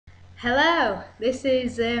Hello, this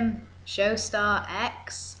is Showstar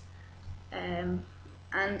X, and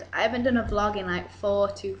I haven't done a vlog in like 4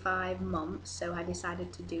 to 5 months, so I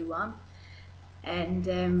decided to do one.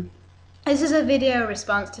 And this is a video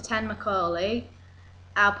response to 10macauleys.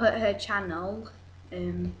 I'll put her channel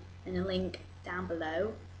in a link down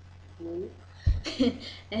below.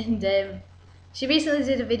 And she recently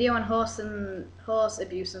did a video on horse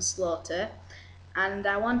abuse and slaughter, and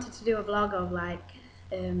I wanted to do a vlog of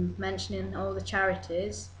mentioning all the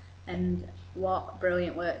charities and what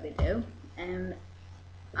brilliant work they do.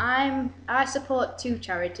 I support two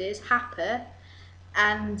charities, Happer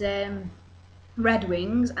and Red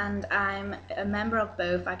Wings, and I'm a member of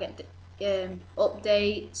both. I get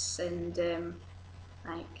updates and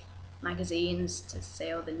like magazines to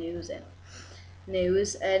say all the news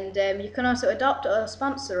and you can also adopt or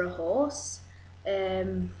sponsor a horse.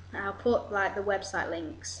 I'll put like the website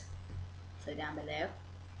links so down below.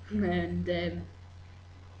 And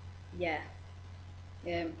yeah,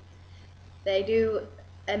 they do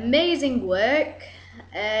amazing work.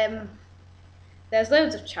 There's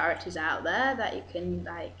loads of charities out there that you can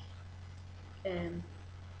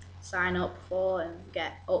sign up for and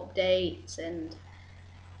get updates, and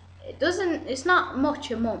it's not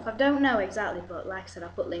much a month. I don't know exactly, but like I said, I'll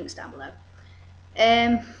put links down below.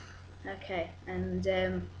 Okay, and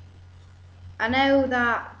I know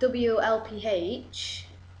that WLPH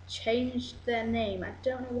changed their name. I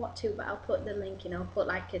don't know what to, but I'll put the link in. I'll put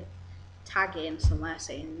like a tag in somewhere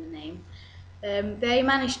saying the name. They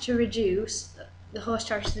managed to reduce, the horse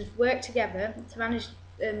charities work together to manage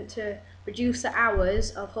to reduce the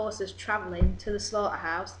hours of horses travelling to the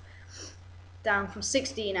slaughterhouse down from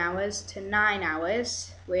 16 hours to 9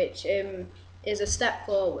 hours, which is a step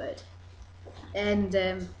forward. And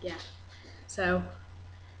yeah, so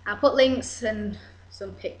I'll put links and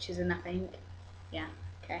some pictures in, I think. Yeah,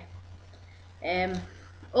 okay.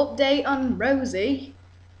 Update on Rosie.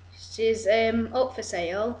 She's up for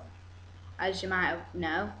sale, as you might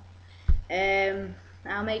know.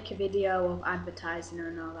 I'll make a video of advertising her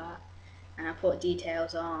and all that, and I'll put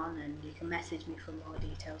details on, and you can message me for more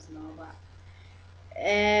details and all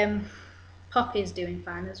that. Poppy's doing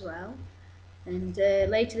fine as well, and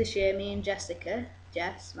later this year, me and Jess,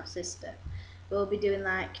 my sister, we'll be doing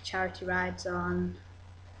like charity rides on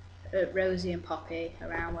Rosie and Poppy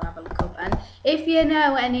around. We'll have a look up, and if you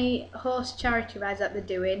know any horse charity rides that they're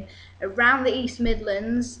doing around the East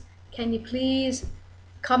Midlands, can you please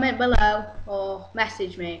comment below or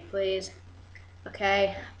message me, please?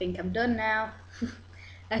 Okay, I think I'm done now.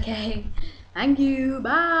 Okay, thank you,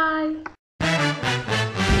 bye.